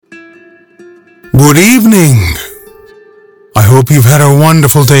Good evening. I hope you've had a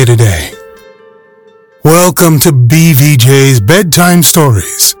wonderful day today. Welcome to BVJ's Bedtime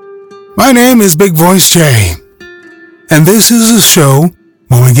Stories. My name is Big Voice Jay, and this is a show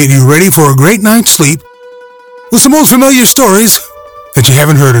where we get you ready for a great night's sleep with some old familiar stories that you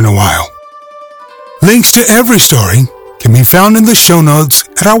haven't heard in a while. Links to every story can be found in the show notes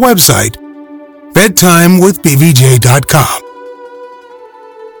at our website, bedtimewithbvj.com.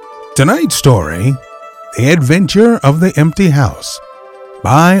 Tonight's story, The Adventure of the Empty House,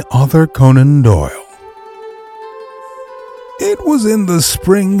 by Arthur Conan Doyle. It was in the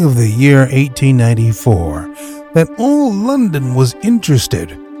spring of the year 1894 that all London was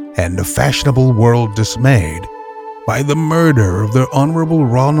interested, and the fashionable world dismayed, by the murder of the Honorable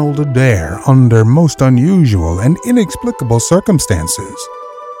Ronald Adair under most unusual and inexplicable circumstances.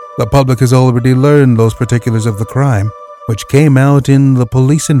 The public has already learned those particulars of the crime, which came out in the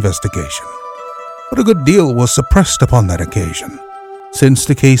police investigation. But a good deal was suppressed upon that occasion, since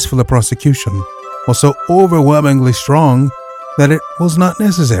the case for the prosecution was so overwhelmingly strong that it was not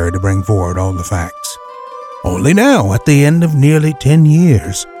necessary to bring forward all the facts. Only now, at the end of nearly 10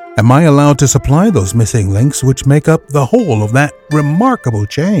 years, am I allowed to supply those missing links which make up the whole of that remarkable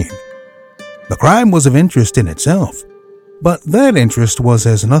chain. The crime was of interest in itself, but that interest was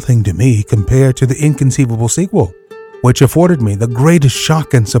as nothing to me compared to the inconceivable sequel, which afforded me the greatest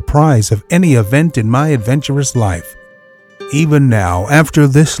shock and surprise of any event in my adventurous life. Even now, after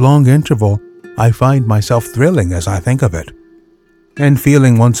this long interval, I find myself thrilling as I think of it, and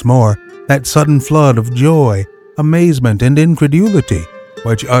feeling once more that sudden flood of joy, amazement, and incredulity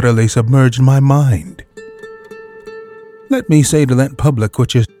which utterly submerged my mind. Let me say to that public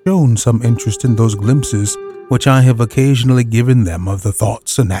which has shown some interest in those glimpses which I have occasionally given them of the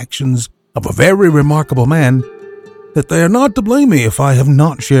thoughts and actions of a very remarkable man, that they are not to blame me if I have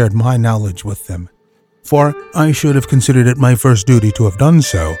not shared my knowledge with them, for I should have considered it my first duty to have done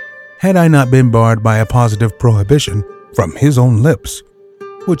so, had I not been barred by a positive prohibition from his own lips,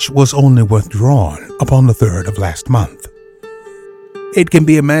 which was only withdrawn upon the 3rd of last month. It can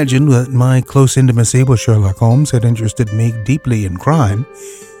be imagined that my close intimacy with Sherlock Holmes had interested me deeply in crime,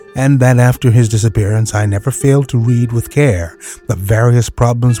 and that after his disappearance I never failed to read with care the various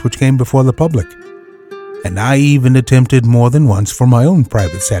problems which came before the public, and I even attempted more than once for my own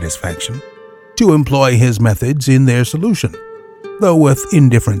private satisfaction to employ his methods in their solution, though with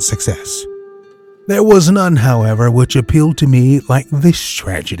indifferent success. There was none, however, which appealed to me like this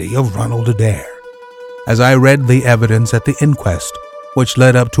tragedy of Ronald Adair. As I read the evidence at the inquest, which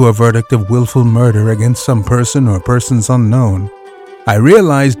led up to a verdict of willful murder against some person or persons unknown, I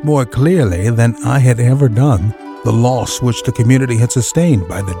realized more clearly than I had ever done the loss which the community had sustained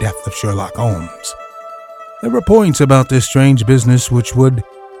by the death of Sherlock Holmes. There were points about this strange business which would,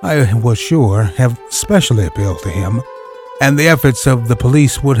 I was sure, have specially appealed to him, and the efforts of the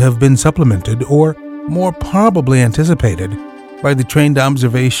police would have been supplemented, or more probably anticipated, by the trained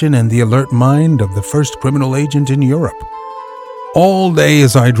observation and the alert mind of the first criminal agent in Europe. All day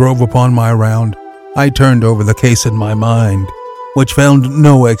as I drove upon my round, I turned over the case in my mind, which found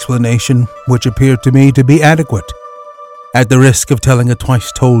no explanation which appeared to me to be adequate. At the risk of telling a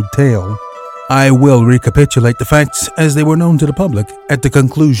twice-told tale, I will recapitulate the facts as they were known to the public at the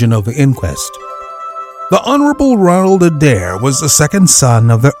conclusion of the inquest. The Honorable Ronald Adair was the second son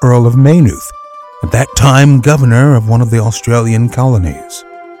of the Earl of Maynooth, at that time governor of one of the Australian colonies.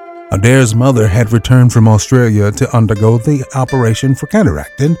 Adair's mother had returned from Australia to undergo the operation for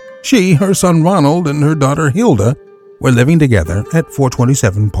cataract, and she, her son Ronald, and her daughter Hilda were living together at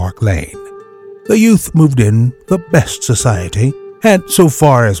 427 Park Lane. The youth moved in the best society, had, so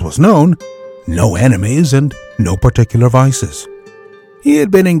far as was known, no enemies and no particular vices. He had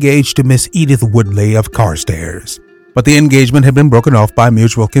been engaged to Miss Edith Woodley of Carstairs, but the engagement had been broken off by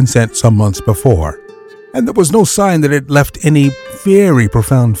mutual consent some months before, and there was no sign that it left any very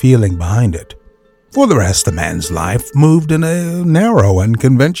profound feeling behind it. For the rest, the man's life moved in a narrow and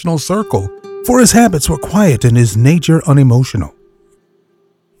conventional circle, for his habits were quiet and his nature unemotional.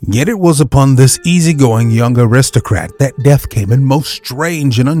 Yet it was upon this easygoing young aristocrat that death came in most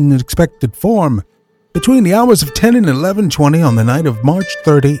strange and unexpected form, between the hours of 10 and 11:20 on the night of March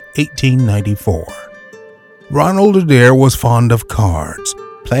 30, 1894. Ronald Adair was fond of cards,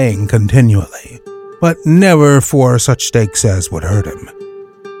 playing continually, but never for such stakes as would hurt him.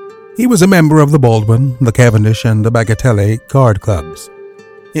 He was a member of the Baldwin, the Cavendish, and the Bagatelle card clubs.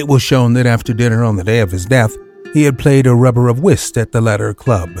 It was shown that after dinner on the day of his death, he had played a rubber of whist at the latter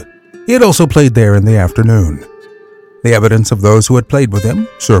club. He had also played there in the afternoon. The evidence of those who had played with him,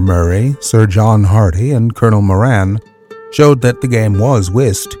 Sir Murray, Sir John Hardy, and Colonel Moran, showed that the game was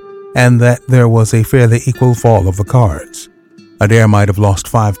whist, and that there was a fairly equal fall of the cards. Adair might have lost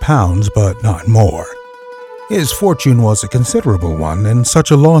 £5, but not more. His fortune was a considerable one, and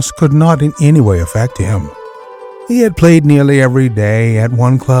such a loss could not in any way affect him. He had played nearly every day at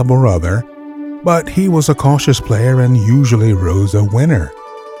one club or other, but he was a cautious player and usually rose a winner.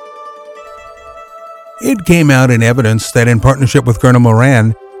 It came out in evidence that in partnership with Colonel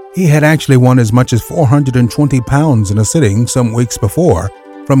Moran, he had actually won as much as £420 in a sitting some weeks before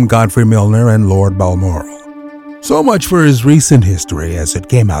from Godfrey Milner and Lord Balmoral. So much for his recent history as it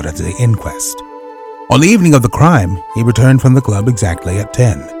came out at the inquest. On the evening of the crime, he returned from the club exactly at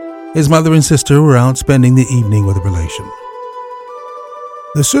 10. His mother and sister were out spending the evening with a relation.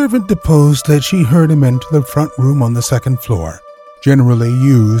 The servant deposed that she heard him enter the front room on the second floor, generally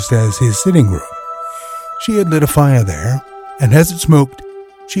used as his sitting room. She had lit a fire there, and as it smoked,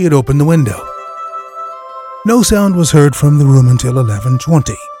 she had opened the window. No sound was heard from the room until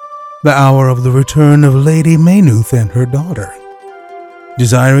 11:20, the hour of the return of Lady Maynooth and her daughter.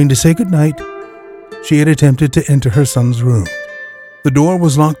 Desiring to say good night, she had attempted to enter her son's room. The door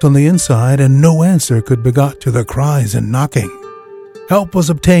was locked on the inside, and no answer could be got to the cries and knocking. Help was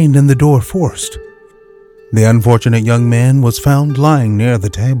obtained and the door forced. The unfortunate young man was found lying near the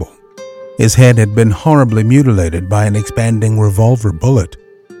table. His head had been horribly mutilated by an expanding revolver bullet,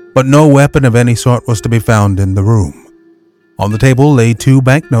 but no weapon of any sort was to be found in the room. On the table lay 2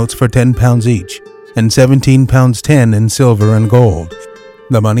 banknotes for £10 each, and £17.10 in silver and gold,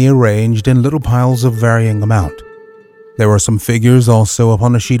 the money arranged in little piles of varying amount. There were some figures also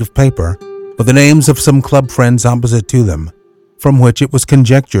upon a sheet of paper, with the names of some club friends opposite to them, from which it was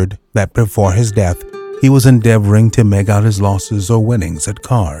conjectured that before his death he was endeavoring to make out his losses or winnings at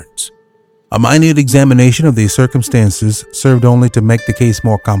cards. A minute examination of these circumstances served only to make the case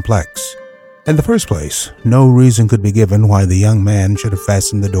more complex. In the first place, no reason could be given why the young man should have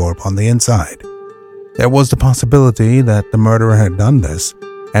fastened the door upon the inside. There was the possibility that the murderer had done this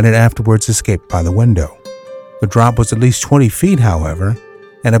and had afterwards escaped by the window. The drop was at least 20 feet, however,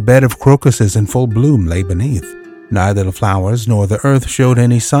 and a bed of crocuses in full bloom lay beneath. Neither the flowers nor the earth showed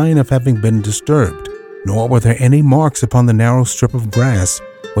any sign of having been disturbed, nor were there any marks upon the narrow strip of grass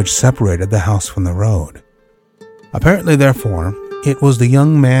which separated the house from the road. Apparently, therefore, it was the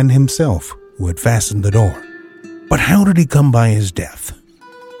young man himself who had fastened the door. But how did he come by his death?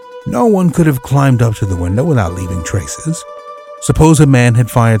 No one could have climbed up to the window without leaving traces. Suppose a man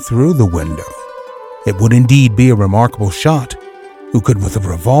had fired through the window. It would indeed be a remarkable shot who could with a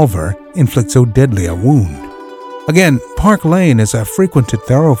revolver inflict so deadly a wound. Again, Park Lane is a frequented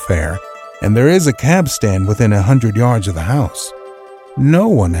thoroughfare, and there is a cab stand within 100 yards of the house. No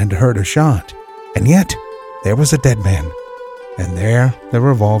one had heard a shot, and yet there was a dead man, and there the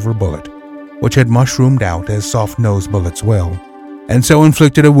revolver bullet, which had mushroomed out as soft-nosed bullets will, and so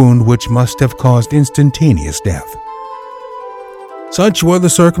inflicted a wound which must have caused instantaneous death. Such were the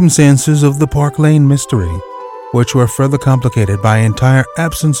circumstances of the Park Lane mystery, which were further complicated by entire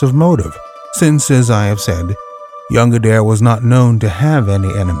absence of motive, since, as I have said, young Adair was not known to have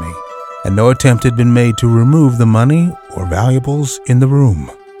any enemy, and no attempt had been made to remove the money or valuables in the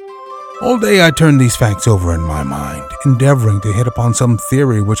room. All day I turned these facts over in my mind, endeavoring to hit upon some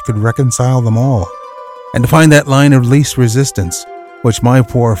theory which could reconcile them all, and to find that line of least resistance which my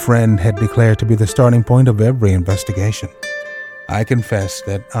poor friend had declared to be the starting point of every investigation. I confess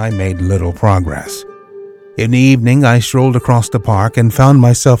that I made little progress. In the evening I strolled across the park and found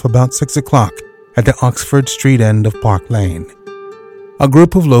myself about 6 o'clock at the Oxford Street end of Park Lane. A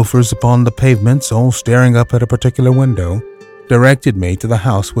group of loafers upon the pavements, all staring up at a particular window, directed me to the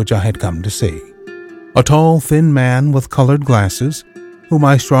house which I had come to see. A tall, thin man with colored glasses, whom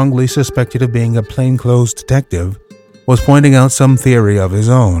I strongly suspected of being a plainclothes detective, was pointing out some theory of his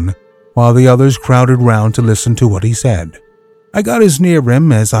own, while the others crowded round to listen to what he said. I got as near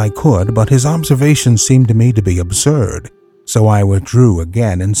him as I could, but his observations seemed to me to be absurd, so I withdrew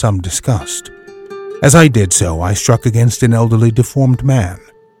again in some disgust. As I did so, I struck against an elderly deformed man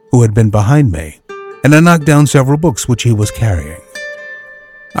who had been behind me, and I knocked down several books which he was carrying.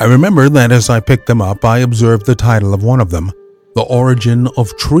 I remember that as I picked them up, I observed the title of one of them, The Origin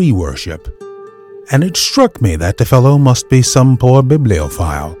of Tree Worship, and it struck me that the fellow must be some poor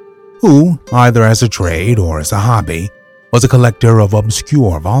bibliophile, who, either as a trade or as a hobby, was a collector of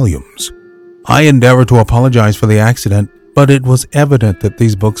obscure volumes. I endeavored to apologize for the accident, but it was evident that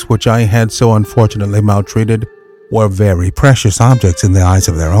these books which I had so unfortunately maltreated were very precious objects in the eyes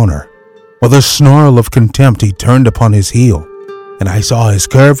of their owner. With a snarl of contempt he turned upon his heel, and I saw his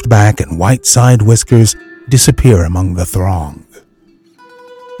curved back and white side whiskers disappear among the throng.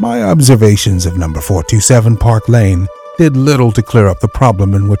 My observations of number 427 Park Lane did little to clear up the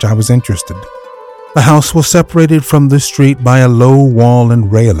problem in which I was interested. The house was separated from the street by a low wall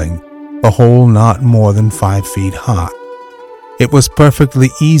and railing, the whole not more than 5 feet high. It was perfectly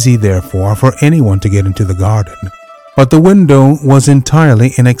easy, therefore, for anyone to get into the garden, but the window was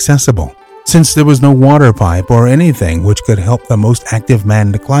entirely inaccessible, since there was no water pipe or anything which could help the most active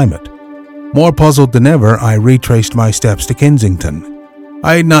man to climb it. More puzzled than ever, I retraced my steps to Kensington.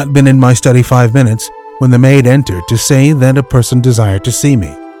 I had not been in my study 5 minutes when the maid entered to say that a person desired to see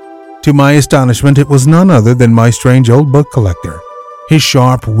me. To my astonishment, it was none other than my strange old book collector, his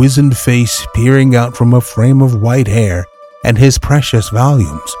sharp, wizened face peering out from a frame of white hair, and his precious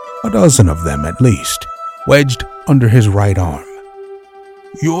volumes, a dozen of them at least, wedged under his right arm.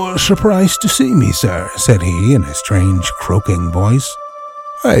 "You're surprised to see me, sir," said he in a strange, croaking voice.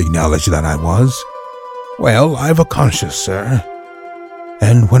 I acknowledged that I was. "Well, I've a conscience, sir.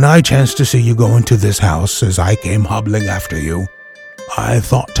 And when I chanced to see you go into this house as I came hobbling after you, I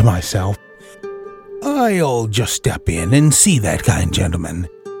thought to myself, I'll just step in and see that kind gentleman,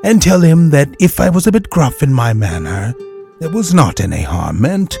 and tell him that if I was a bit gruff in my manner, there was not any harm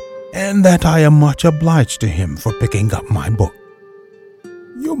meant, and that I am much obliged to him for picking up my book."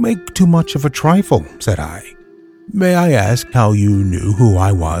 "You make too much of a trifle," said I. "May I ask how you knew who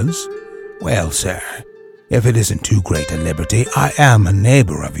I was?" "Well, sir, if it isn't too great a liberty, I am a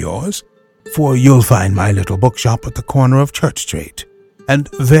neighbor of yours, for you'll find my little bookshop at the corner of Church Street, and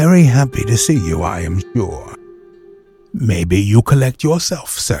very happy to see you, I am sure. Maybe you collect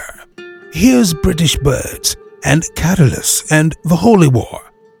yourself, sir. Here's British Birds, and Catullus, and The Holy War.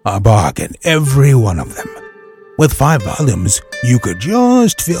 A bargain, every one of them. With 5 volumes, you could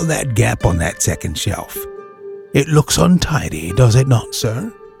just fill that gap on that second shelf. It looks untidy, does it not,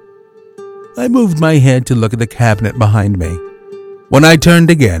 sir?" I moved my head to look at the cabinet behind me. When I turned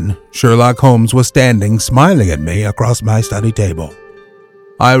again, Sherlock Holmes was standing smiling at me across my study table.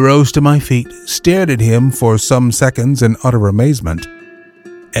 I rose to my feet, stared at him for some seconds in utter amazement,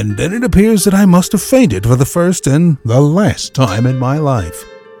 and then it appears that I must have fainted for the first and the last time in my life.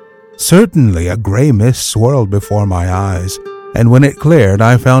 Certainly a gray mist swirled before my eyes, and when it cleared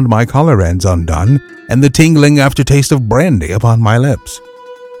I found my collar ends undone and the tingling aftertaste of brandy upon my lips.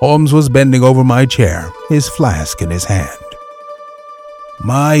 Holmes was bending over my chair, his flask in his hand.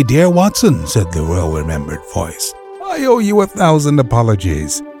 "My dear Watson," said the well-remembered voice, "I owe you 1,000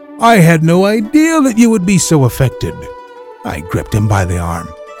 apologies. I had no idea that you would be so affected." I gripped him by the arm.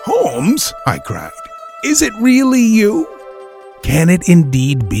 "Holmes," I cried, "is it really you? Can it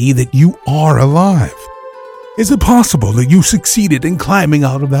indeed be that you are alive? Is it possible that you succeeded in climbing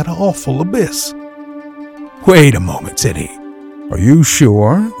out of that awful abyss?" "Wait a moment," said he. "Are you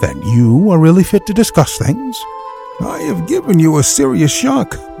sure that you are really fit to discuss things? I have given you a serious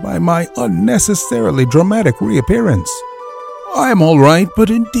shock by my unnecessarily dramatic reappearance. I am all right, but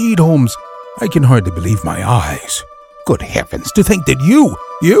indeed, Holmes, I can hardly believe my eyes. Good heavens, to think that you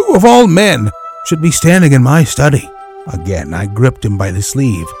of all men, should be standing in my study." Again, I gripped him by the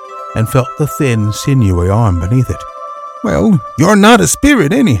sleeve and felt the thin, sinewy arm beneath it. "Well, you're not a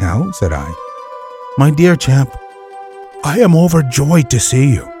spirit anyhow," said I. "My dear chap, I am overjoyed to see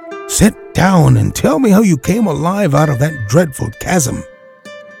you. Sit down and tell me how you came alive out of that dreadful chasm."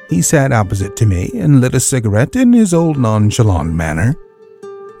 He sat opposite to me and lit a cigarette in his old nonchalant manner.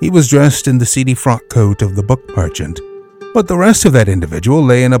 He was dressed in the seedy frock coat of the book merchant, but the rest of that individual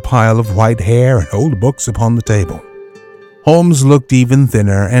lay in a pile of white hair and old books upon the table. Holmes looked even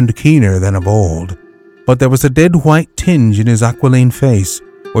thinner and keener than of old, but there was a dead white tinge in his aquiline face,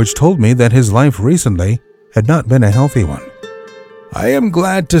 which told me that his life recently had not been a healthy one. "I am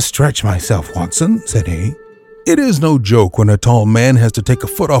glad to stretch myself, Watson," said he. "It is no joke when a tall man has to take a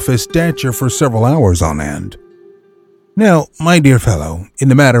foot off his stature for several hours on end. Now, my dear fellow, in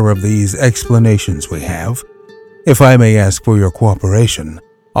the matter of these explanations we have, if I may ask for your cooperation,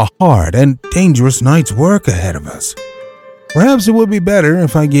 a hard and dangerous night's work ahead of us. Perhaps it would be better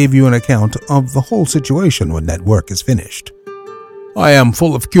if I gave you an account of the whole situation when that work is finished. I am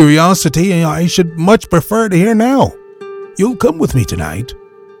full of curiosity, and I should much prefer to hear now. You'll come with me tonight,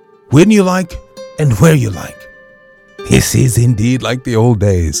 when you like and where you like. This is indeed like the old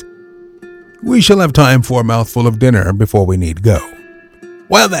days. We shall have time for a mouthful of dinner before we need go.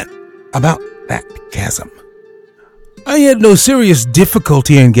 Well then, about that chasm. I had no serious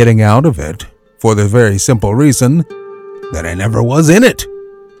difficulty in getting out of it, for the very simple reason that I never was in it."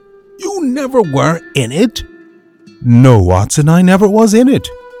 "You never were in it?" "No, Watson, I never was in it.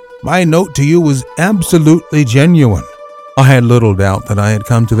 My note to you was absolutely genuine. I had little doubt that I had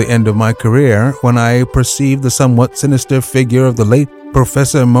come to the end of my career when I perceived the somewhat sinister figure of the late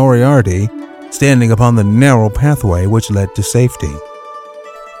Professor Moriarty standing upon the narrow pathway which led to safety.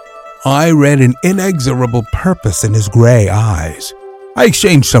 I read an inexorable purpose in his gray eyes. I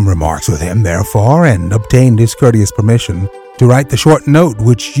exchanged some remarks with him, therefore, and obtained his courteous permission to write the short note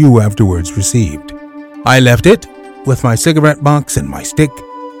which you afterwards received. I left it, with my cigarette box and my stick,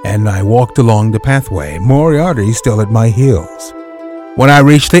 and I walked along the pathway, Moriarty still at my heels. When I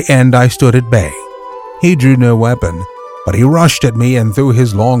reached the end, I stood at bay. He drew no weapon, but he rushed at me and threw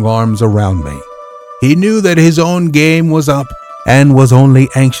his long arms around me. He knew that his own game was up and was only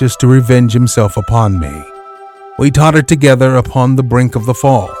anxious to revenge himself upon me. We tottered together upon the brink of the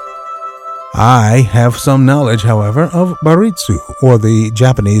fall. I have some knowledge, however, of Baritsu, or the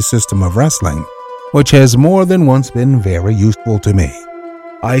Japanese system of wrestling, which has more than once been very useful to me.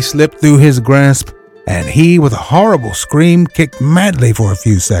 I slipped through his grasp, and he, with a horrible scream, kicked madly for a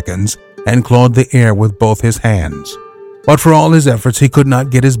few seconds and clawed the air with both his hands. But for all his efforts, he could not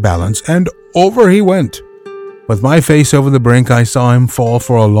get his balance, and over he went. With my face over the brink, I saw him fall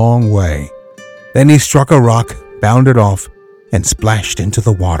for a long way. Then he struck a rock, bounded off, and splashed into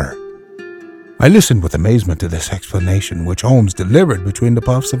the water. I listened with amazement to this explanation, which Holmes delivered between the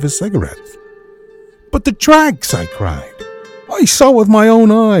puffs of his cigarettes. "But the tracks!" I cried. "I saw with my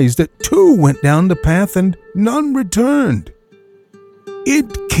own eyes that 2 went down the path and none returned."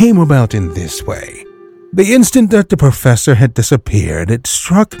 "It came about in this way. The instant that the professor had disappeared, it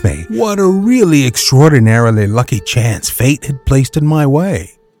struck me what a really extraordinarily lucky chance fate had placed in my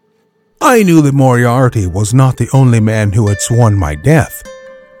way. I knew that Moriarty was not the only man who had sworn my death.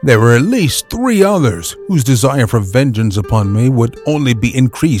 There were at least 3 others whose desire for vengeance upon me would only be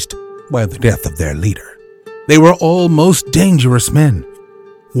increased by the death of their leader. They were all most dangerous men.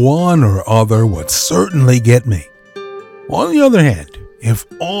 One or other would certainly get me. On the other hand, if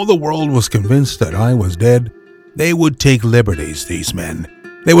all the world was convinced that I was dead, they would take liberties, these men.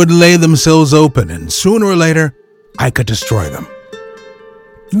 They would lay themselves open, and sooner or later, I could destroy them.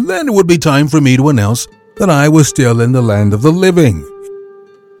 Then it would be time for me to announce that I was still in the land of the living.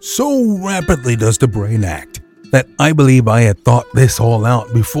 So rapidly does the brain act that I believe I had thought this all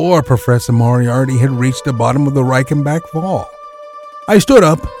out before Professor Moriarty had reached the bottom of the Reichenbach Fall. I stood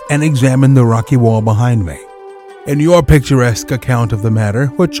up and examined the rocky wall behind me. In your picturesque account of the matter,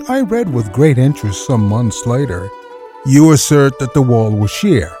 which I read with great interest some months later, you assert that the wall was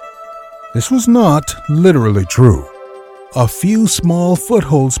sheer. This was not literally true. A few small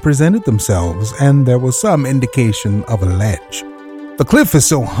footholds presented themselves, and there was some indication of a ledge. The cliff is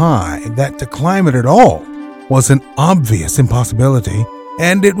so high that to climb it at all was an obvious impossibility,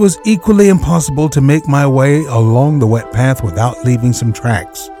 and it was equally impossible to make my way along the wet path without leaving some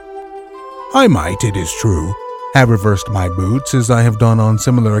tracks. I might, it is true, have reversed my boots as I have done on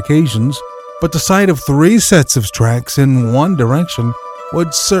similar occasions, but the sight of 3 sets of tracks in one direction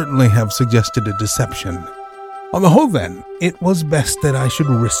would certainly have suggested a deception. On the whole, then, it was best that I should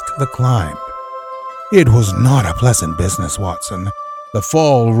risk the climb. It was not a pleasant business, Watson. The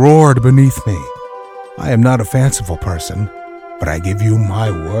fall roared beneath me. I am not a fanciful person, but I give you my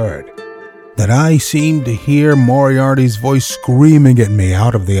word that I seemed to hear Moriarty's voice screaming at me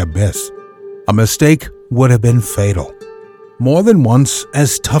out of the abyss. A mistake would have been fatal. More than once,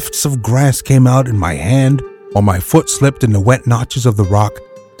 as tufts of grass came out in my hand or my foot slipped in the wet notches of the rock,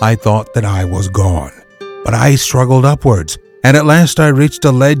 I thought that I was gone. But I struggled upwards, and at last I reached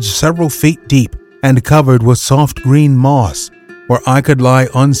a ledge several feet deep and covered with soft green moss, where I could lie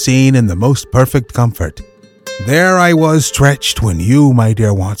unseen in the most perfect comfort. There I was stretched when you, my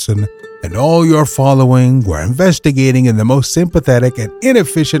dear Watson, and all your following were investigating in the most sympathetic and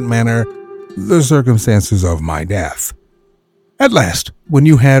inefficient manner the circumstances of my death. At last, when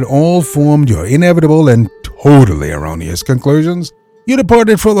you had all formed your inevitable and totally erroneous conclusions, you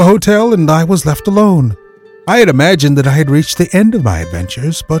departed for the hotel and I was left alone. I had imagined that I had reached the end of my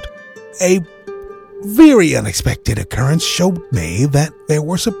adventures, but a very unexpected occurrence showed me that there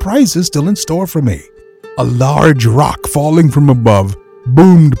were surprises still in store for me. A large rock falling from above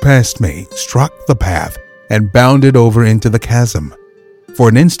boomed past me, struck the path, and bounded over into the chasm. For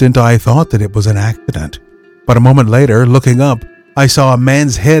an instant I thought that it was an accident, but a moment later, looking up, I saw a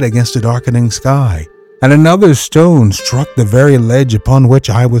man's head against a darkening sky, and another stone struck the very ledge upon which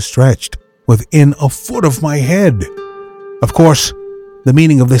I was stretched, within a foot of my head. Of course, the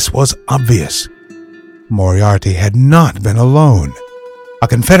meaning of this was obvious. Moriarty had not been alone. A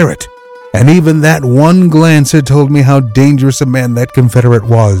Confederate, and even that one glance had told me how dangerous a man that Confederate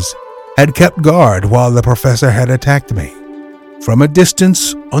was, had kept guard while the professor had attacked me. From a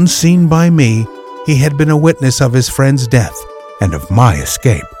distance, unseen by me, he had been a witness of his friend's death and of my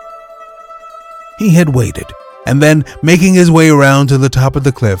escape. He had waited, and then, making his way around to the top of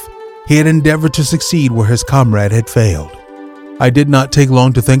the cliff, he had endeavored to succeed where his comrade had failed. I did not take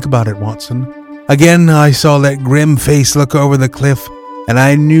long to think about it, Watson. Again, I saw that grim face look over the cliff, and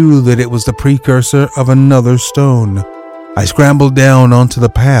I knew that it was the precursor of another stone. I scrambled down onto the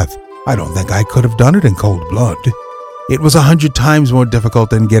path. I don't think I could have done it in cold blood. It was 100 times more difficult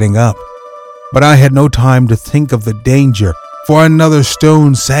than getting up. But I had no time to think of the danger, for another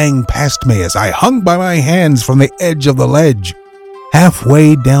stone sang past me as I hung by my hands from the edge of the ledge.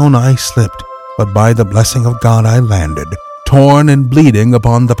 Halfway down I slipped, but by the blessing of God I landed, torn and bleeding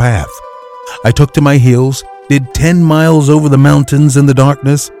upon the path. I took to my heels, did 10 miles over the mountains in the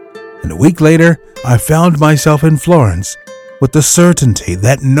darkness, and a week later I found myself in Florence with the certainty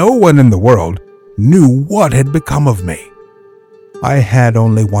that no one in the world knew what had become of me. I had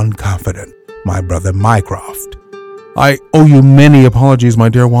only one confidant, my brother Mycroft. I owe you many apologies, my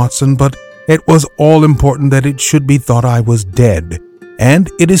dear Watson, but it was all important that it should be thought I was dead, and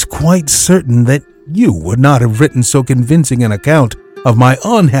it is quite certain that you would not have written so convincing an account of my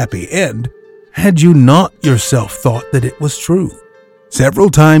unhappy end had you not yourself thought that it was true. Several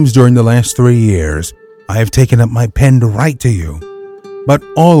times during the last 3 years, I have taken up my pen to write to you, but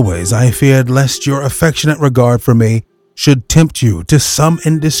always I feared lest your affectionate regard for me should tempt you to some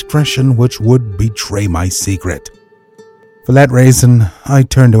indiscretion which would betray my secret. For that reason, I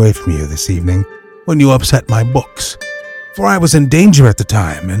turned away from you this evening when you upset my books, for I was in danger at the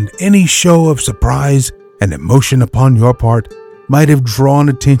time, and any show of surprise and emotion upon your part might have drawn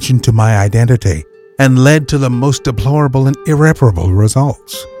attention to my identity and led to the most deplorable and irreparable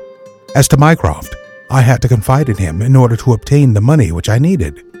results. As to Mycroft, I had to confide in him in order to obtain the money which I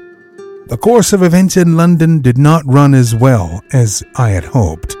needed. The course of events in London did not run as well as I had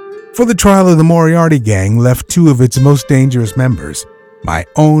hoped, for the trial of the Moriarty gang left 2 of its most dangerous members, my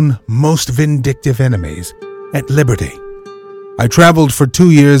own most vindictive enemies, at liberty. I traveled for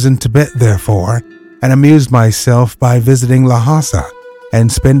 2 years in Tibet, therefore, and amused myself by visiting Lhasa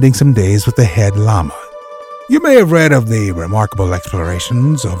and spending some days with the head Lama. You may have read of the remarkable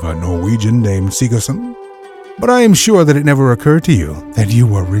explorations of a Norwegian named Sigerson, but I am sure that it never occurred to you that you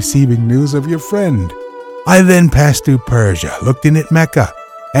were receiving news of your friend. I then passed through Persia, looked in at Mecca,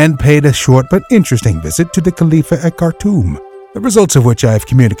 and paid a short but interesting visit to the Khalifa at Khartoum, the results of which I have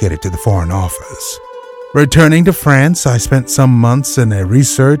communicated to the Foreign Office. Returning to France, I spent some months in a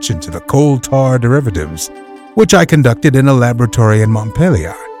research into the coal tar derivatives, which I conducted in a laboratory in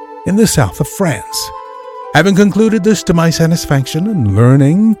Montpellier, in the south of France. Having concluded this to my satisfaction and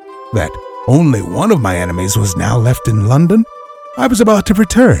learning that only one of my enemies was now left in London, I was about to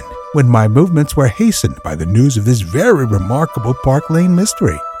return when my movements were hastened by the news of this very remarkable Park Lane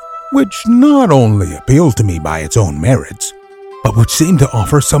mystery, which not only appealed to me by its own merits, but which seemed to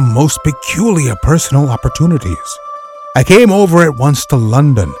offer some most peculiar personal opportunities. I came over at once to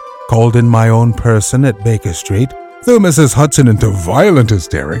London, called in my own person at Baker Street, threw Mrs. Hudson into violent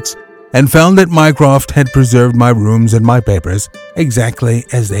hysterics, and found that Mycroft had preserved my rooms and my papers exactly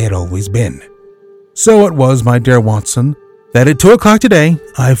as they had always been. So it was, my dear Watson, that at 2 o'clock today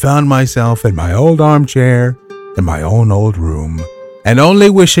I found myself in my old armchair in my own old room, and only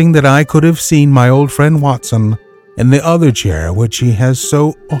wishing that I could have seen my old friend Watson in the other chair which he has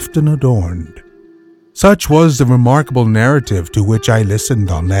so often adorned. Such was the remarkable narrative to which I listened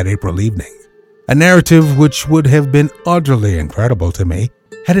on that April evening, a narrative which would have been utterly incredible to me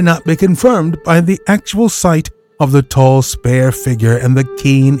had it not been confirmed by the actual sight of the tall, spare figure and the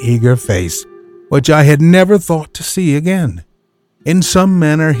keen, eager face, which I had never thought to see again. In some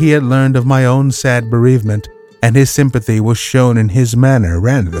manner he had learned of my own sad bereavement, and his sympathy was shown in his manner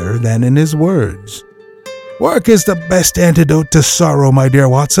rather than in his words. "Work is the best antidote to sorrow, my dear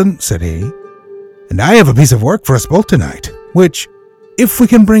Watson," said he, "and I have a piece of work for us both tonight, which, if we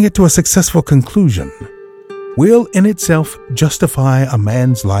can bring it to a successful conclusion, will in itself justify a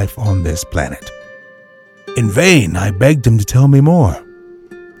man's life on this planet." In vain I begged him to tell me more.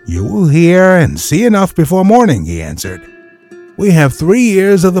 "You will hear and see enough before morning," he answered. "We have 3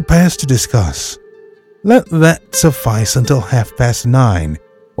 years of the past to discuss. Let that suffice until 9:30,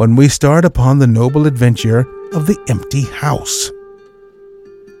 when we start upon the noble adventure of the empty house.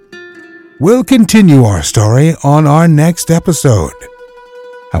 We'll continue our story on our next episode.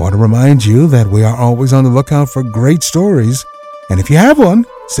 I want to remind you that we are always on the lookout for great stories, and if you have one,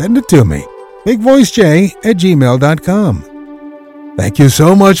 send it to me, bigvoicej@gmail.com. Thank you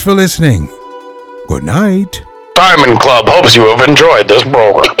so much for listening. Good night. Diamond Club hopes you have enjoyed this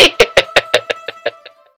program.